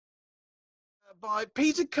by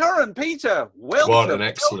Peter Curran. Peter, welcome. What an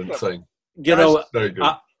excellent thing. You know, very good.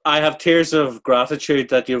 I have tears of gratitude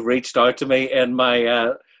that you've reached out to me in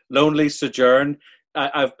my lonely sojourn.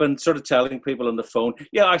 I've been sort of telling people on the phone,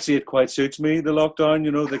 yeah, actually it quite suits me, the lockdown,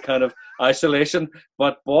 you know, the kind of isolation.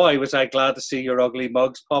 But boy, was I glad to see your ugly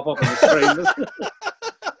mugs pop up on the screen.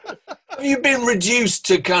 Have you been reduced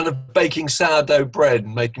to kind of baking sourdough bread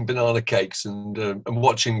and making banana cakes and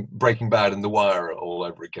watching Breaking Bad and The Wire all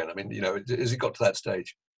over again? I mean, you know, has it got to that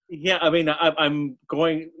stage? Yeah, I mean, I'm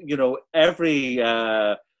going, you know, every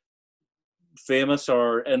famous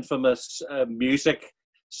or infamous music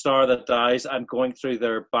star that dies, I'm going through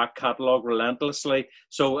their back catalogue relentlessly.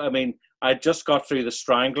 So, I mean, I just got through the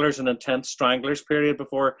Stranglers, an intense Stranglers period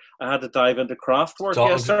before I had to dive into Kraftwerk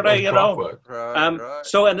yesterday, you know. Right.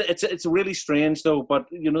 So, and it's really strange though, but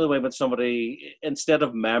you know the way when somebody, instead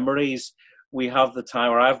of memories, we have the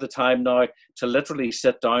time, or I have the time now to literally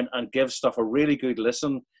sit down and give stuff a really good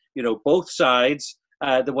listen, you know, both sides,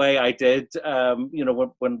 the way I did, you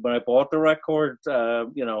know, when I bought the record,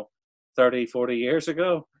 you know, 30, 40 years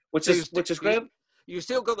ago, which is great. You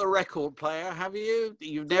still got the record player, have you?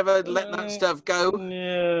 You've never let that stuff go?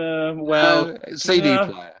 Yeah, well... CD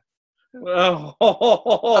player.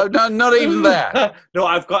 Oh, no, not even that. No,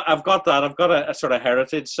 I've got that. I've got a sort of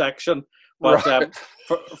heritage section. But right.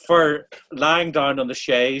 For lying down on the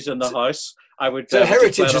chaise in the house, I would... So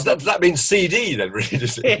heritage, does that mean CD then, really?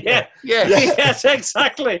 Does it? Yeah. Yes,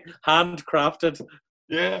 exactly. Handcrafted.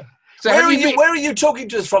 Yeah. So where are you talking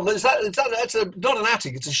to us from? That's not an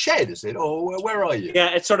attic, it's a shed, is it? Or where are you? Yeah,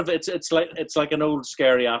 it's sort of it's like an old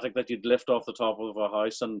scary attic that you'd lift off the top of a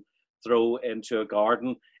house and throw into a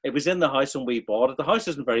garden. It was in the house when we bought it. The house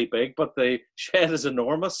isn't very big, but the shed is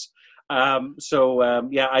enormous. Yeah,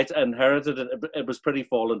 I inherited it. It was pretty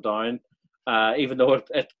fallen down, even though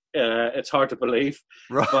it's hard to believe.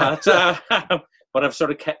 Right. But I've sort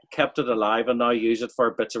of kept it alive and now use it for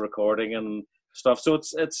bits of recording and stuff. So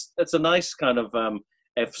it's a nice kind of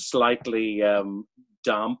if slightly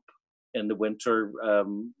damp in the winter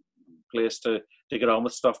place to get on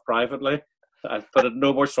with stuff privately. I've put it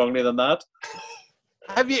no more strongly than that.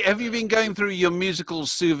 Have you been going through your musical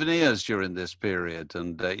souvenirs during this period?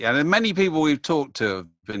 And many people we've talked to have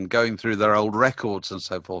been going through their old records and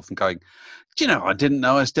so forth and going, do you know, I didn't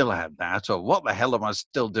know I still had that, or what the hell am I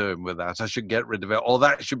still doing with that? I should get rid of it, or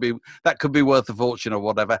that could be worth a fortune or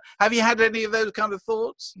whatever. Have you had any of those kind of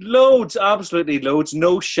thoughts? Loads, absolutely loads.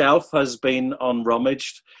 No shelf has been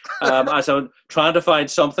unrummaged as I'm trying to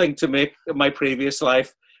find something to make my previous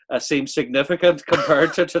life seem significant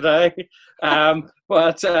compared to today. Yeah,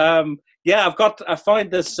 I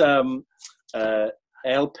find this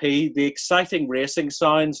LP, The Exciting Racing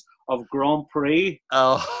Sounds of Grand Prix.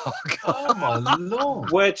 Oh, God. Oh my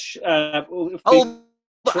Lord. Which...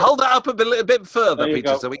 hold that up a bit further,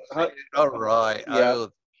 Peter. So all right. Yeah.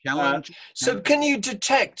 Challenge. So can you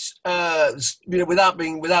detect, without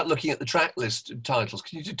looking at the track list titles,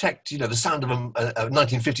 can you detect, the sound of a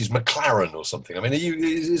 1950s McLaren or something? I mean,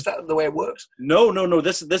 is that the way it works? No.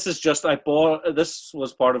 This is just, this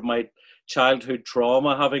was part of my childhood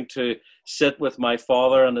trauma, having to sit with my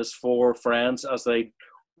father and his 4 friends as they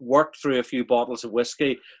worked through a few bottles of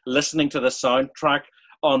whiskey, listening to the soundtrack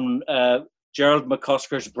on Gerald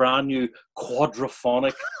McCusker's brand new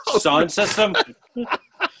quadrophonic sound system.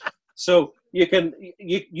 So you can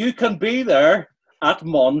be there at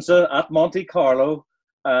Monza, at Monte Carlo,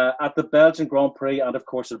 at the Belgian Grand Prix, and of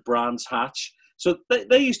course at Brands Hatch. So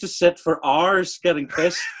they used to sit for hours getting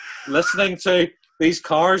pissed, listening to these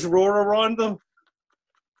cars roar around them.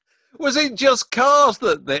 Was it just cars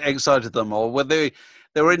that excited them, or were they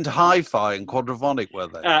were into hi-fi and quadrophonic, were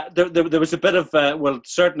they? There was a bit of,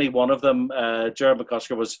 certainly one of them, Gerald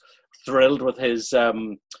McCusker was thrilled with his,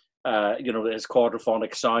 his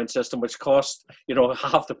quadrophonic sound system, which cost,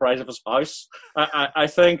 half the price of his house, I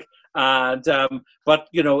think. And, but,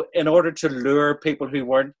 in order to lure people who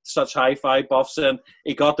weren't such hi-fi buffs in,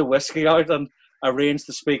 he got the whiskey out and arranged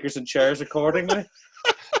the speakers and chairs accordingly.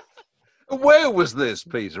 Where was this,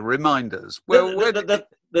 Peter? Remind us.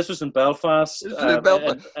 This was in Belfast.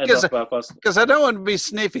 Belfast. Because I don't want to be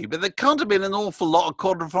sniffy, but there can't have been an awful lot of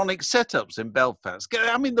quadrophonic setups in Belfast.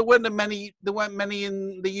 I mean, there weren't many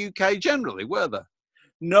in the UK generally, were there?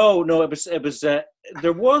 No. It was.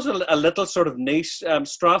 There was a little sort of niche.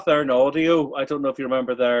 Strathern Audio. I don't know if you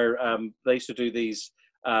remember they used to do these.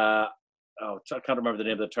 I can't remember the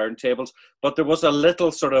name of the turntables, but there was a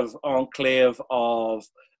little sort of enclave of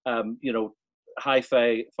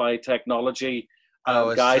hi-fi technology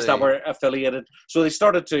guys that were affiliated. So they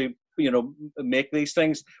started to make these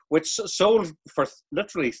things, which sold for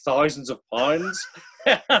literally thousands of pounds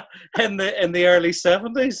in the early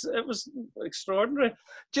 70s. It was extraordinary.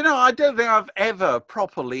 Do you know, I don't think I've ever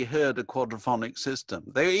properly heard a quadrophonic system.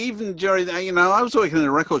 They even during, I was working in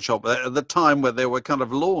a record shop at the time where they were kind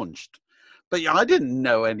of launched, but I didn't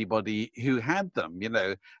know anybody who had them,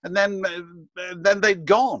 and then they'd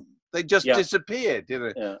gone. They just disappeared,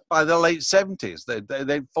 by the late 70s.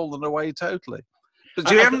 They'd fallen away totally. But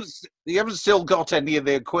you haven't still got any of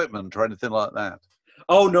the equipment or anything like that?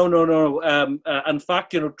 Oh, no. In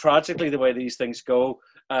fact, tragically, the way these things go,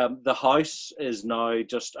 the house is now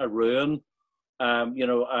just a ruin. And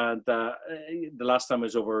the last time I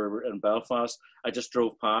was over in Belfast, I just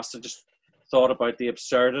drove past and just thought about the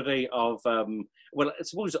absurdity of, I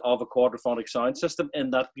suppose, of a quadrophonic sound system,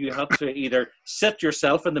 in that you had to either sit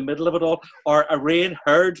yourself in the middle of it all or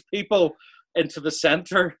herd people into the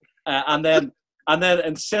centre and then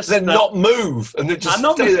insist then that, not move, and then just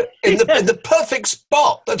stay there in the perfect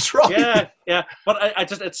spot. That's right. Yeah. But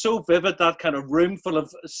it's so vivid, that kind of room full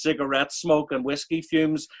of cigarette smoke and whiskey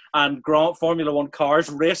fumes and Formula One cars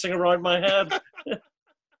racing around my head.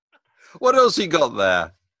 What else you got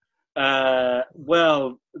there?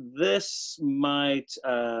 Well, this might.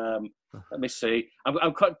 Let me see.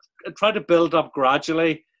 I'm trying to build up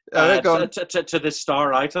gradually to the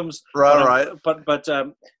star items. Right.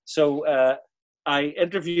 So I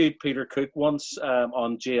interviewed Peter Cook once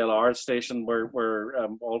on GLR station, we're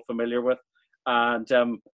all familiar with, and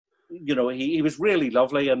he was really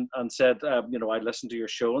lovely and said, I listened to your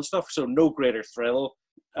show and stuff. So no greater thrill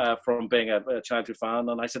from being a childhood fan.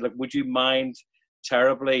 And I said, look, would you mind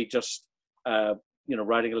terribly just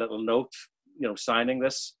writing a little note, signing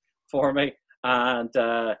this for me? And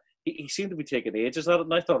he seemed to be taking ages at it,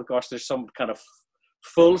 and I thought, gosh, there's some kind of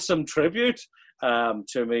fulsome tribute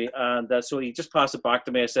to me, and so he just passed it back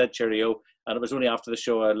to me. I said cheerio, and it was only after the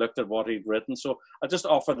show I looked at what he'd written. So I'll just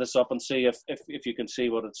offer this up and see if you can see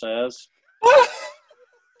what it says.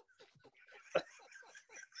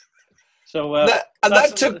 So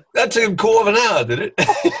that took him a quarter of an hour, did it?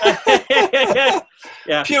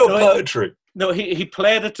 Yeah. Pure poetry. No, he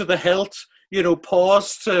played it to the hilt.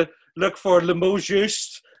 Paused to look for le mot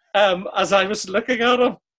juste as I was looking at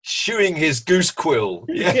him. Chewing his goose quill.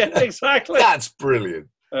 Yeah, exactly. That's brilliant.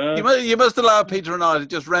 You must allow Peter and I to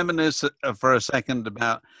just reminisce for a second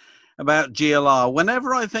about GLR.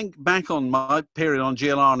 Whenever I think back on my period on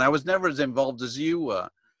GLR, and I was never as involved as you were,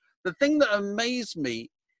 the thing that amazed me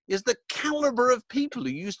is the caliber of people who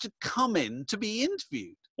used to come in to be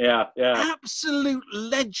interviewed. Yeah. Absolute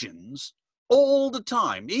legends all the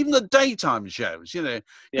time, even the daytime shows,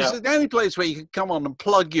 It's the only place where you could come on and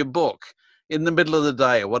plug your book in the middle of the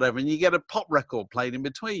day or whatever, and you get a pop record played in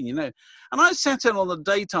between, And I sat in on the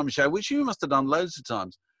daytime show, which you must have done loads of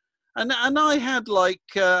times, and I had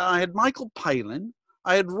I had Michael Palin,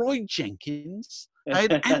 I had Roy Jenkins, I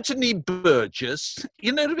had Anthony Burgess,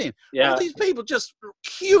 you know what I mean? Yeah. All these people just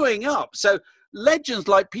queuing up. So legends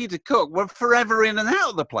like Peter Cook were forever in and out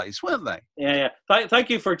of the place, weren't they? Yeah. Thank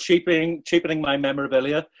you for cheapening my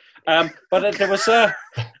memorabilia. But there was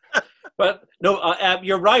but no,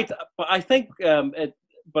 you're right. But I think,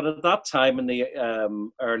 but at that time in the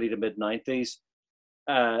early to mid 90s,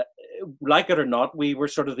 like it or not, we were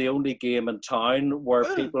sort of the only game in town where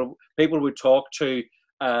people would talk to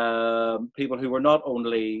people who were not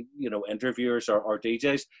only interviewers or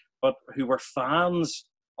DJs, but who were fans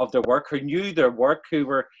of their work, who knew their work, who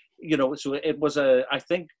were So it was I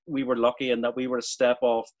think we were lucky in that we were a step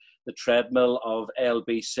off the treadmill of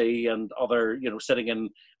LBC and other, sitting in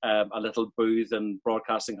a little booth and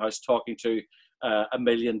broadcasting house talking to a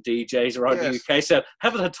million DJs around the UK. Said,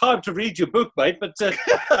 haven't had time to read your book, mate, but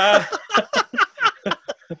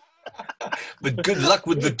but good luck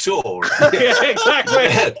with the tour. Yeah, exactly.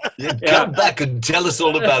 Come back and tell us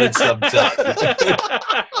all about it sometime.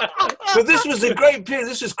 But this was a great period.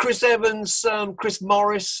 This was Chris Evans, Chris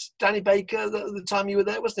Morris, Danny Baker, the time you were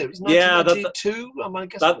there, wasn't it? It was 1992.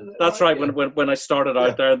 That's right. When I started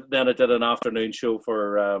out there, then I did an afternoon show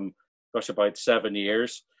for about 7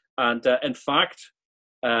 years. And in fact,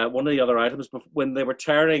 one of the other items, when they were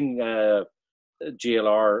tearing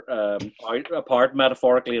GLR apart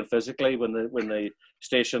metaphorically and physically, when the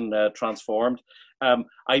station transformed,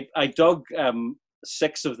 I dug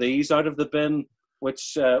 6 of these out of the bin,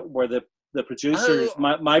 which were the producers,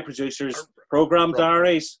 my producers' program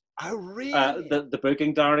diaries. Oh, really? The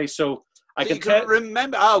booking diary. So I can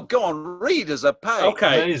remember. Oh, go on, read as a page.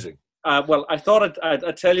 Okay. Amazing. Well, I thought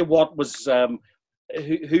I'd tell you what was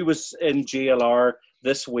who was in GLR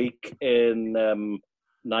this week in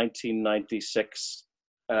 1996.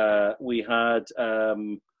 We had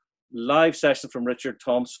live session from Richard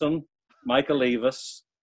Thompson, Michael Levis,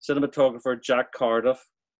 cinematographer Jack Cardiff,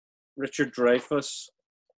 Richard Dreyfuss,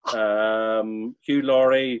 Hugh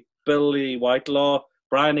Laurie, Billy Whitelaw,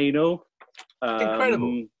 Brian Eno,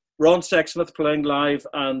 Incredible. Ron Sexsmith playing live,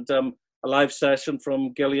 and a live session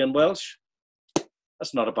from Gillian Welsh.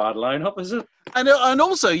 That's not a bad lineup, is it? And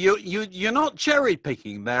also, you're not cherry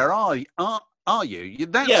picking there, are you?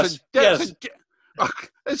 Yes.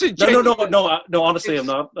 It's a no. Honestly, I'm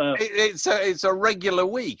not. It's a regular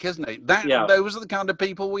week, isn't it? Those are the kind of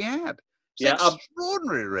people we had. It's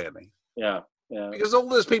extraordinary, really. Yeah. Because all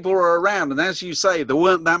those people were around, and as you say, there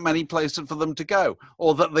weren't that many places for them to go,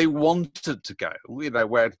 or that they wanted to go.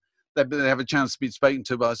 Where they have a chance to be spoken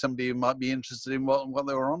to by somebody who might be interested in what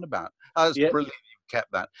they were on about. That's brilliant. You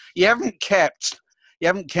kept that. You haven't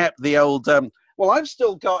kept the old. Well, I've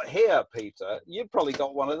still got here, Peter. You've probably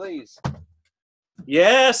got one of these.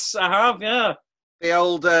 Yes, I have. Yeah. The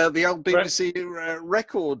old BBC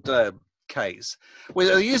record case. Well,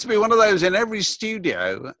 there used to be one of those in every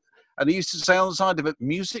studio, and it used to say on the side of it,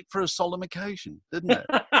 "Music for a solemn occasion," didn't it?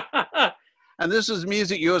 And this was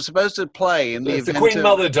music you were supposed to play in the event. The Queen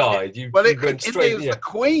Mother died. You went straight. The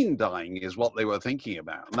Queen dying is what they were thinking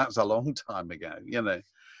about, and that's a long time ago,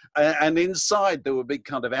 And inside there would be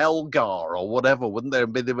kind of Elgar or whatever, wouldn't there?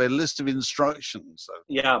 There would be a list of instructions. So,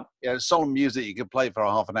 solemn music you could play for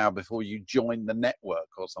half an hour before you joined the network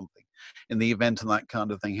or something, in the event of that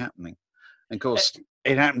kind of thing happening. And of course,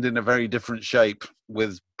 it happened in a very different shape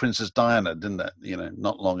with Princess Diana, didn't it?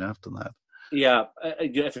 Not long after that. Yeah,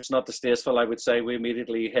 if it's not distasteful, I would say we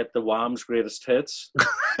immediately hit the Wham's greatest hits.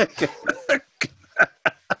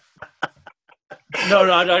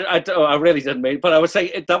 No, I really didn't mean. But I would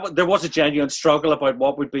say there was a genuine struggle about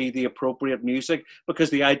what would be the appropriate music, because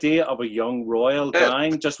the idea of a young royal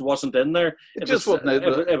dying just wasn't in there. It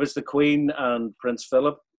was the Queen and Prince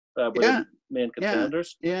Philip were the main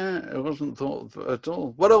contenders. Yeah, it wasn't thought of at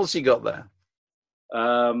all. What else you got there?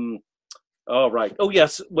 Right. Oh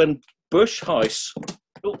yes, when Bush House,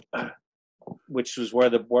 which was where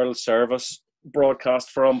the World Service broadcast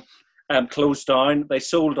from, closed down. They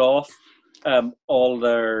sold off all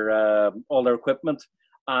their equipment,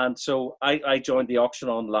 and so I joined the auction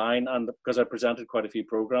online, and because I presented quite a few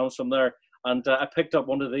programs from there, and I picked up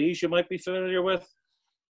one of these you might be familiar with,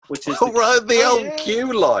 which is the old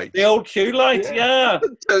Q light. The old Q light, yeah.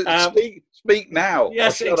 Speak now.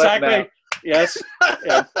 Yes, exactly. Now. Yes.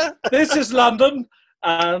 Yeah. This is London,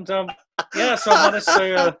 and so I managed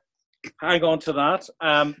to hang on to that.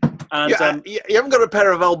 You haven't got a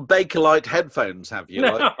pair of old Bakelite headphones, have you?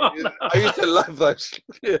 No. I used to love those.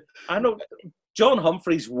 I know. John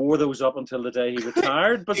Humphreys wore those up until the day he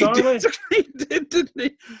retired, bizarrely. He did, didn't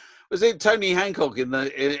he? Was it Tony Hancock in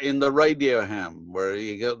the Radio Ham where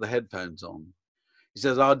he got the headphones on? He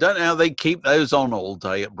says, I don't know how they keep those on all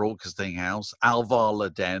day at Broadcasting House. Alvar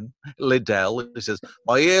Liddell. He says,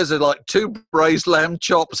 my ears are like two braised lamb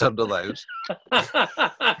chops under those.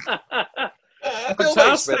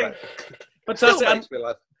 Fantastic.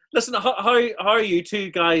 Listen, how are you two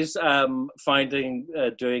guys finding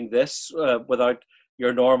doing this without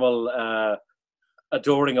your normal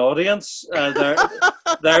adoring audience?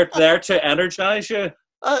 They're there to energize you.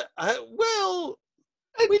 Well,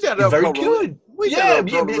 we don't have very problem. Good. We don't have a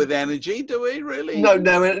problem with energy, do we? Really? No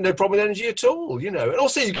problem with energy at all. And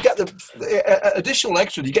also you get the additional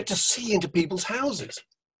extra. You get to see into people's houses,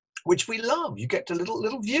 which we love. You get a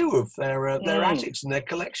little view of their attics and their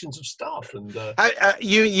collections of stuff. And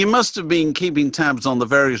you must have been keeping tabs on the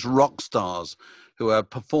various rock stars who are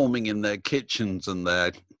performing in their kitchens and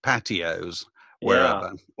their patios,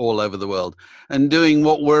 wherever, all over the world, and doing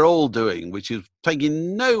what we're all doing, which is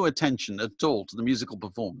taking no attention at all to the musical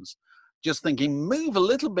performance, just thinking, move a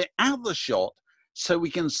little bit out of the shot so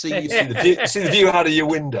we can see the view out of your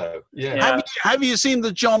window. Yeah. Have you seen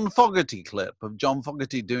the John Fogerty clip of John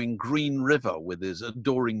Fogerty doing Green River with his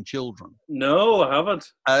adoring children? No, I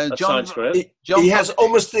haven't. That sounds great. He has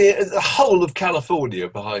almost the whole of California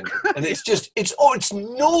behind him, and it's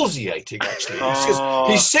nauseating actually.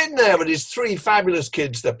 He's sitting there with his three fabulous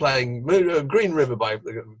kids. They're playing Green River by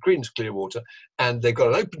Green's Clearwater, and they've got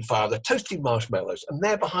an open fire. They're toasting marshmallows, and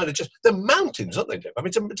they're behind it. The mountains, aren't they? I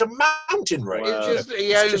mean, it's a mountain range. Wow.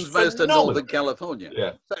 He owns most of Northern California.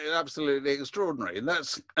 Yeah, so absolutely extraordinary. And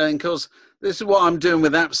of course, this is what I'm doing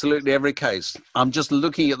with absolutely every case. I'm just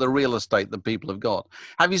looking at the real estate that people have got.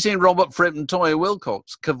 Have you seen Robert Fripp and Toya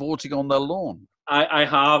Wilcox cavorting on their lawn? I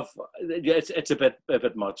have. It's a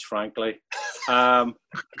bit much, frankly. But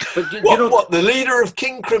what the leader of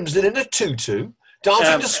King Crimson in a tutu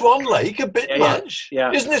Dancing to Swan Lake, a bit much.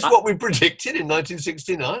 Yeah. Isn't this what we predicted in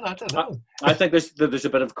 1969? I don't know. I think there's a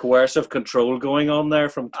bit of coercive control going on there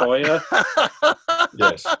from Toya.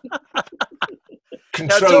 Yes.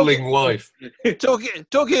 Controlling wife.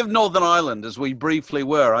 Talking of Northern Ireland, as we briefly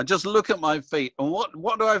were, I just look at my feet, and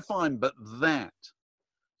what do I find but that?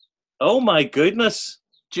 Oh my goodness!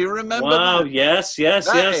 Do you remember Wow, that? yes.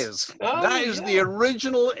 That is the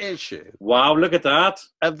original issue. Wow, look at that.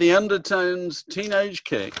 Of the Undertones Teenage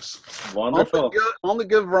Kicks. Wonderful. On the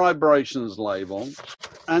Good Vibrations label.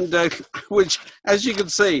 And which, as you can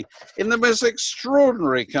see, in the most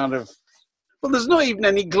extraordinary kind of... Well, there's not even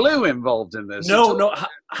any glue involved in this. No,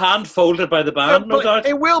 hand-folded by the band, no doubt.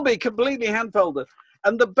 It will be completely hand-folded.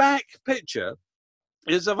 And the back picture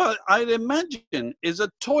is, I'd imagine, is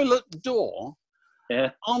a toilet door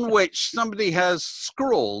on which somebody has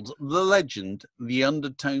scrawled the legend, "The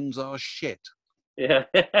Undertones are shit." Yeah.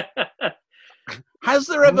 Has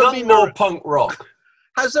there ever been more punk rock?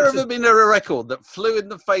 Has there ever been a record that flew in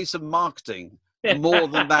the face of marketing more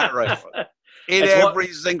than that record? In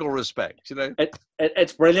every single respect, you know.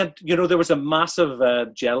 It's brilliant. You know, there was a massive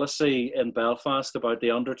jealousy in Belfast about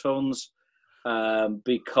the Undertones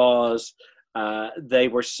because they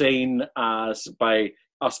were seen as, by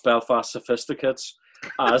us Belfast sophisticates,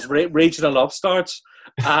 as regional upstarts.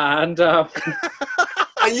 And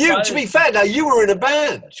and you, to be fair, now you were in a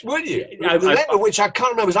band, weren't you? Which I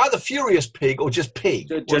can't remember, was either Furious Pig or just Pig.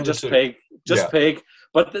 Just Pig. Pig.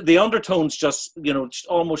 But the Undertones just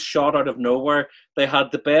almost shot out of nowhere. They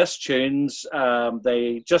had the best tunes.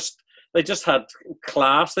 They just had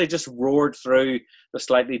class. They just roared through the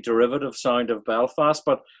slightly derivative sound of Belfast,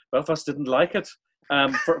 but Belfast didn't like it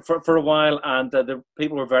for a while, and the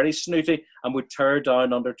people were very snooty and would tear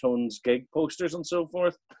down Undertones gig posters and so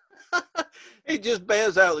forth. It just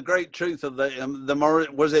bears out the great truth of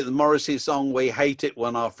the Morrissey song "We Hate It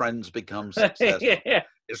When Our Friends Become Successful."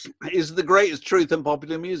 Is the greatest truth in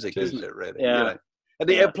popular music, isn't it? Really, yeah. You know? And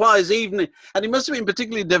it applies even, and it must have been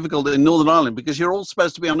particularly difficult in Northern Ireland because you're all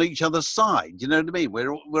supposed to be on each other's side. You know what I mean?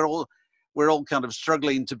 We're all kind of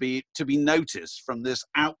struggling to be noticed from this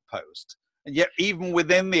outpost, and yet even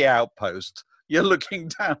within the outpost, you're looking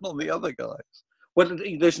down on the other guys. Well,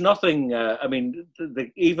 there's nothing,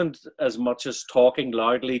 even as much as talking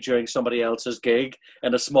loudly during somebody else's gig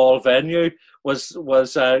in a small venue was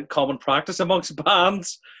common practice amongst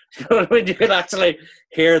bands. You know what I mean? You could actually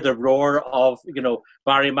hear the roar of,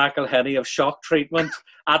 Barry McElhenney of Shock Treatment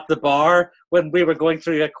at the bar when we were going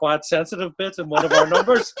through a quite sensitive bit in one of our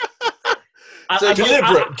numbers. So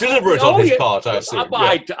deliberate on his part, I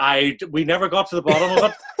assume. We never got to the bottom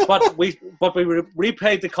of it, but we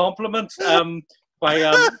repaid the compliment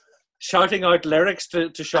by shouting out lyrics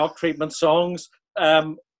to Shock Treatment songs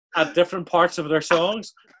at different parts of their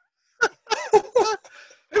songs.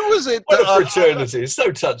 Who was it? What a fraternity! It's so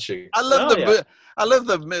touching. I love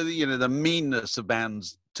the meanness of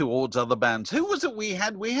bands towards other bands. Who was it we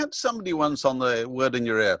had? We had somebody once on the Word in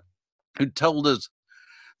Your Ear who told us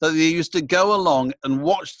that they used to go along and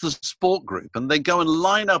watch the support group, and they'd go and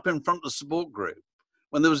line up in front of the support group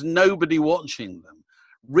when there was nobody watching them,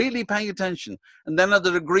 really paying attention, and then at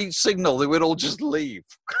the agreed signal, they would all just leave.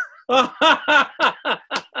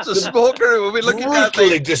 The support group would be looking at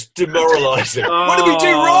brutally just demoralising. What did we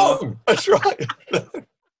do wrong? That's right.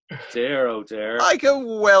 Dear, oh dear. I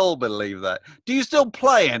can well believe that. Do you still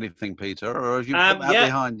play anything, Peter, or have you put that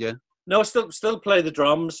behind you? No, still play the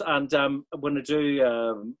drums, and when I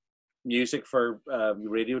do music for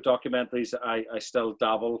radio documentaries, I still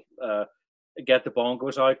dabble, get the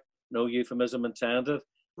bongos out, no euphemism intended.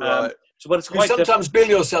 Right. But it's quite sometimes bill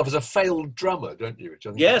yourself as a failed drummer, don't you?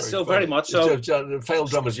 Yes, so very much so. Failed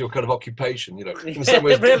drummer is your kind of occupation, In some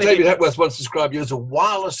ways, really? David Hepworth once described you as a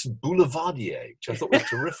wireless boulevardier, which I thought was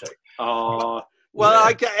terrific.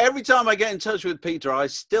 Well, every time I get in touch with Peter, I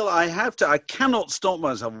cannot stop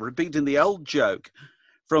myself repeating the old joke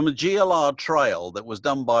from a GLR trail that was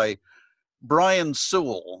done by Brian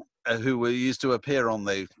Sewell, who used to be on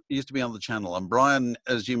the channel. And Brian,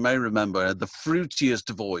 as you may remember, had the fruitiest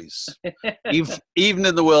voice, even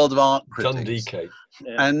in the world of art critics. Dundee cake.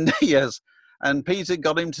 Yeah. And yes, and Peter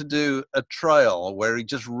got him to do a trail where he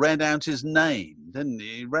just read out his name, didn't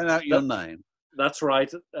he? He read out your name. That's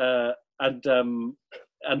right.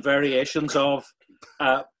 And variations of,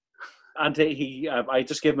 and I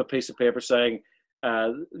just gave him a piece of paper saying,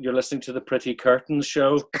 "You're listening to the Pretty Curtains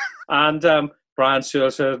show," and Brian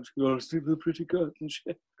Sewell said, "You're listening to the Pretty Curtains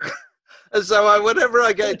show." And so whenever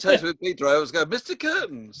I get in touch with Peter, I always go, "Mr.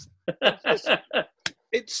 Curtains."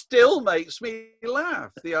 It still makes me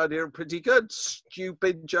laugh. The idea of pretty good,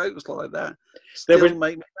 stupid jokes like that still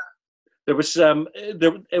make me laugh. There was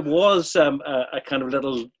it was a kind of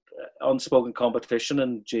little unspoken competition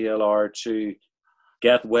in GLR to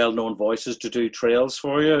get well-known voices to do trails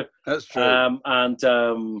for you. That's true. And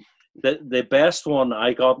the best one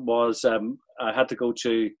I got was I had to go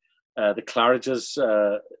to the Claridge's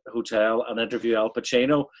hotel and interview Al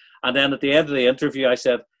Pacino. And then at the end of the interview, I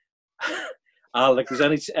said, "Al, like, there's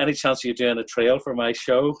any chance you're doing a trail for my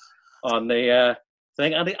show on the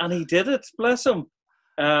thing?" And he did it. Bless him.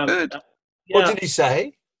 Good. Yeah. What did he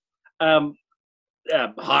say?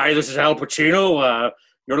 Hi, this is Al Pacino.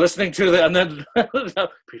 You're listening to the, and then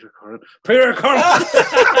Peter Curran. Peter Curran.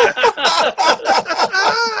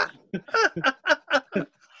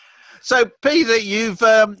 So, Peter, you've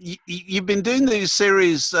been doing these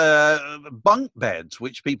series Bunk Beds,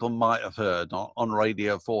 which people might have heard on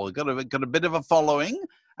Radio 4. Got a bit of a following.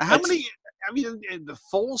 How many? I mean,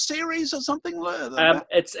 4 series or something like that?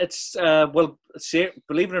 It's well,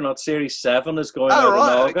 believe it or not, Series 7 is going out in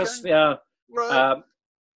August. Okay. Yeah, right.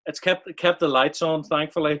 It's kept the lights on,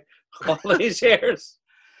 thankfully, all these years.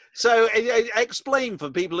 So, explain for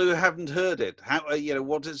people who haven't heard it, how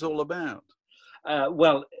what it's all about.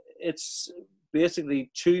 Well, it's basically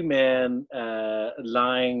 2 men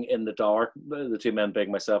lying in the dark. The 2 men being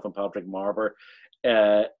myself and Patrick Marber,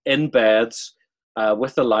 in beds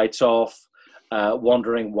with the lights off,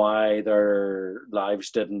 wondering why their lives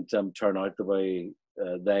didn't turn out the way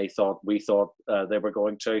we thought they were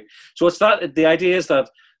going to. So it's that. The idea is that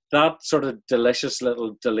sort of delicious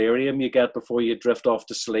little delirium you get before you drift off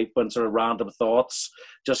to sleep, when sort of random thoughts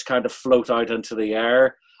just kind of float out into the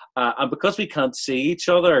air. And because we can't see each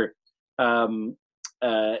other,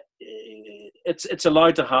 it's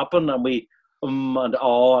allowed to happen, and we and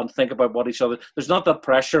awe and think about what each other. There's not that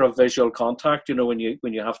pressure of visual contact, when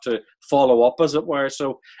you have to follow up, as it were.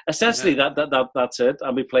 So essentially, that's it.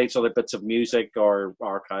 And we play each other bits of music or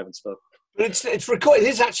archive and stuff. But it's recorded. It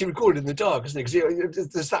is actually recorded in the dark, isn't it? Because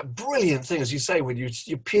there's that brilliant thing, as you say, when you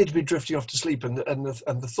appear to be drifting off to sleep, and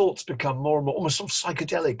the thoughts become more and more almost sort of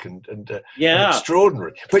psychedelic and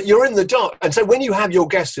extraordinary. But you're in the dark, and so when you have your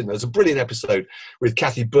guests in, there's a brilliant episode with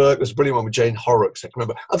Kathy Burke. There's a brilliant one with Jane Horrocks. I can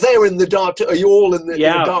remember. Are they in the dark too? Are you all in the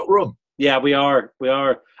dark room? Yeah, we are.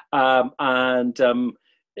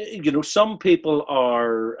 Some people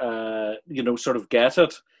are, sort of get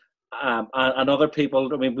it. And other people,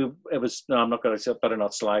 I mean, I'm not going to say, better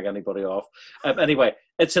not slag anybody off. Anyway,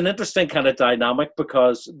 it's an interesting kind of dynamic,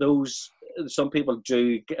 because some people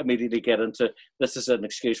do immediately get into, this is an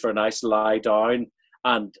excuse for a nice lie down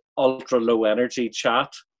and ultra low energy chat.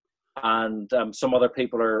 And some other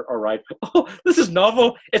people are right. Oh, this is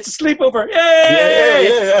novel. It's a sleepover. Yay!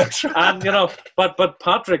 Yeah. And but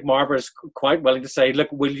Patrick Marber is quite willing to say, "Look,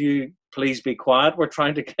 will you please be quiet? We're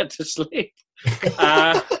trying to get to sleep."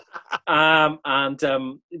 There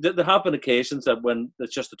have been occasions that when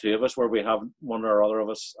it's just the 2 of us, where we have one or other of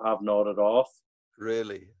us have nodded off.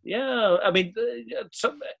 Really? Yeah. I mean,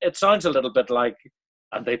 it sounds a little bit like,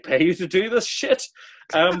 and they pay you to do this shit,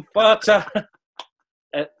 but.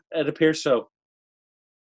 It appears so.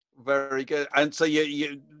 Very good. And so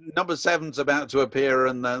you number 7's about to appear,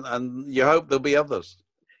 and you hope there'll be others.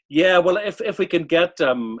 Yeah, well, if we can get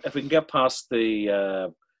past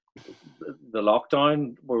the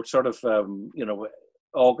lockdown, we're sort of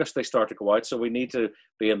August they start to go out, so we need to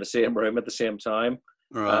be in the same room at the same time.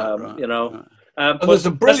 Right. And there's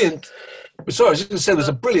a brilliant. Sorry, I was just going to say, there's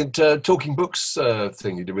a brilliant talking books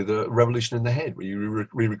thing you did with Revolution in the Head, where you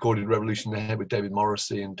re-recorded Revolution in the Head with David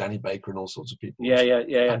Morrissey and Danny Baker and all sorts of people. Yeah.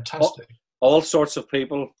 Fantastic. All sorts of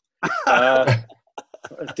people.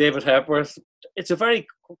 David Hepworth. It's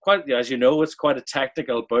as you know, it's quite a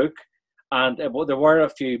technical book, and there were a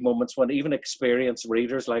few moments when even experienced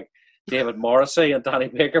readers like David Morrissey and Danny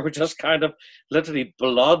Baker were just kind of literally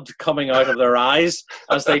blood coming out of their eyes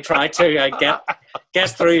as they try to get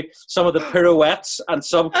through some of the pirouettes and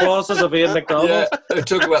sub-clauses of Ian MacDonald. Yeah, they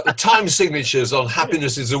talk about the time signatures on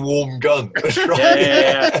 "Happiness is a Warm Gun." Right?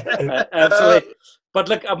 Yeah, absolutely. But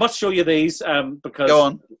look, I must show you these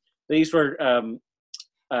because these were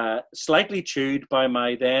slightly chewed by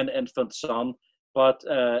my then infant son. But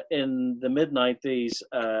in the mid-90s,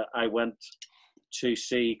 I went to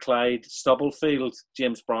see Clyde Stubblefield,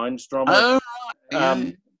 James Brown's drummer,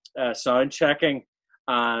 sound checking,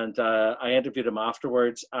 and I interviewed him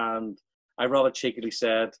afterwards, and I rather cheekily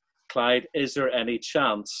said, "Clyde, is there any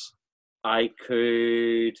chance I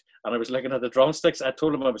could?" And I was looking at the drumsticks. I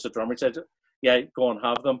told him I was a drummer. He said, "Yeah, go and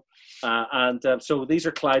have them." So these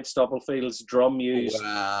are Clyde Stubblefield's drum-used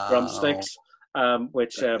drumsticks,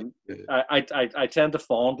 which I tend to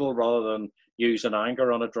fondle rather than use in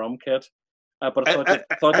anger on a drum kit. But I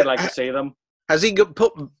thought you'd like to see them. Has he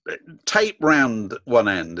put tape round one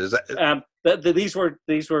end? Is that?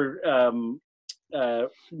 These were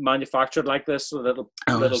manufactured like this, a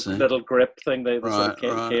little grip thing. They sort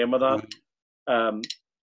of came with that.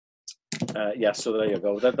 Right. So there you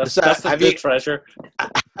go. That's the good treasure.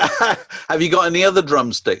 Have you got any other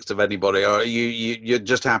drumsticks of anybody, or are you're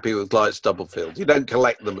just happy with Clyde Stubblefield? You don't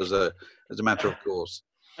collect them as a matter of course.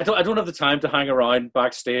 I don't have the time to hang around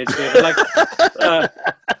backstage, David.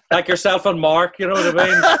 Like yourself and Mark, you know what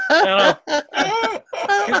I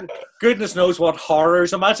mean? Goodness knows what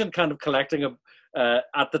horrors. Imagine kind of collecting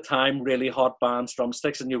at the time really hot bands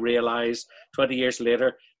drumsticks, and you realise 20 years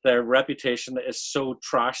later their reputation is so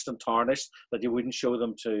trashed and tarnished that you wouldn't show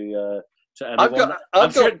them to anyone.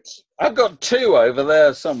 I've got two over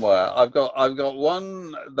there somewhere. I've got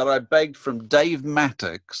one that I begged from Dave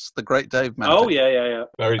Mattox, the great Dave Mattox. Oh yeah.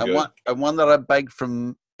 Very good. And one that I begged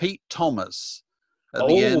from Pete Thomas at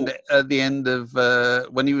the end of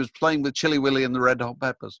when he was playing with Chili Willy and the Red Hot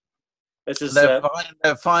Peppers. This is their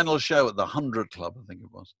final show at the 100 Club, I think it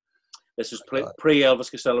was. This is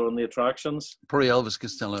pre-Elvis Costello and the Attractions. Pre-Elvis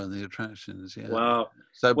Costello and the Attractions, yeah. Wow.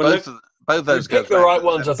 So both those picked the right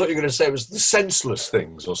ones. I thought you were going to say it was the Senseless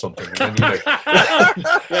Things or something. And then,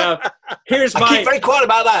 yeah. Keep very quiet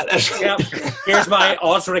about that. Here's my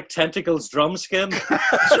Osric Tentacles drum skin.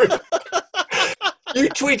 You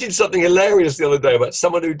tweeted something hilarious the other day about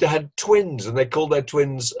someone who had twins, and they called their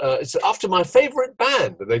twins it's after my favourite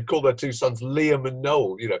band, and they called their two sons Liam and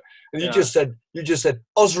Noel. You know, and you just said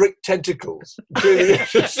Osric Tentacles. The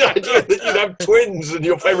idea that you'd have twins, and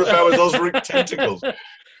your favourite band was Osric Tentacles.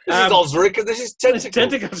 This is Osric, and this is Tentacles.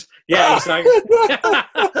 Tentacles, yeah, exactly.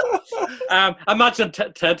 Imagine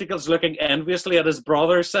Tentacles looking enviously at his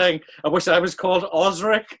brother, saying, "I wish I was called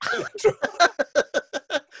Osric."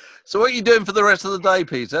 So what are you doing for the rest of the day,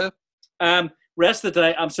 Peter? Rest of the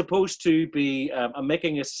day, I'm supposed to be, I'm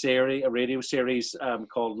making a radio series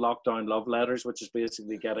called Lockdown Love Letters, which is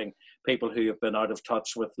basically getting people who have been out of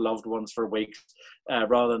touch with loved ones for weeks,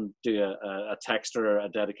 rather than do a text or a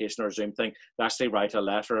dedication or a Zoom thing, they actually write a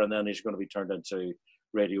letter, and then it's going to be turned into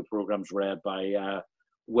radio programs read by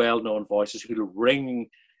well-known voices who will wring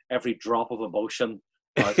every drop of emotion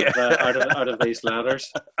out of these letters.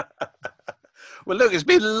 Well, look, it's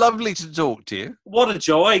been lovely to talk to you. What a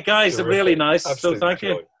joy, guys! Terrific. Really nice. Absolute so thank joy.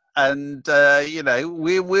 you. And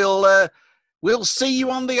we'll see you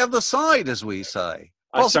on the other side, as we say,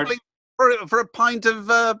 possibly for a pint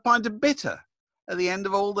of bitter at the end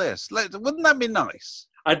of all this. Wouldn't that be nice?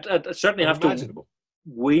 I'd certainly have to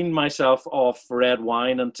wean myself off red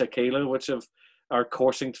wine and tequila, which are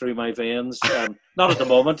coursing through my veins. Not at the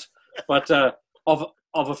moment, but of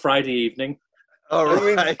a Friday evening. All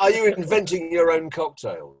right. Are you inventing your own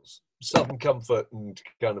cocktails? Southern Comfort and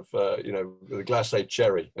kind of, with a glacé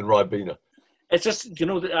cherry and Ribena. It's just,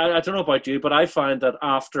 I don't know about you, but I find that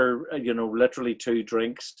after, literally 2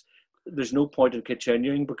 drinks, there's no point in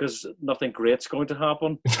continuing because nothing great's going to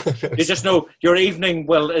happen. You just know your evening,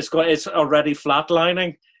 it's already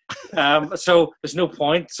flatlining. So there's no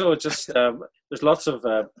point. So it's just, there's lots of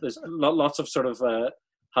sort of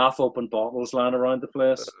half-open bottles lying around the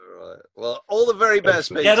place. Right. Well, all the very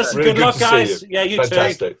best, Peter. Yeah, that's really good luck, guys. Yeah, you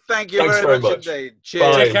Fantastic. too. Thank you very much indeed.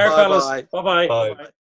 Cheers. Take care, fellas. Bye. Bye-bye. Bye.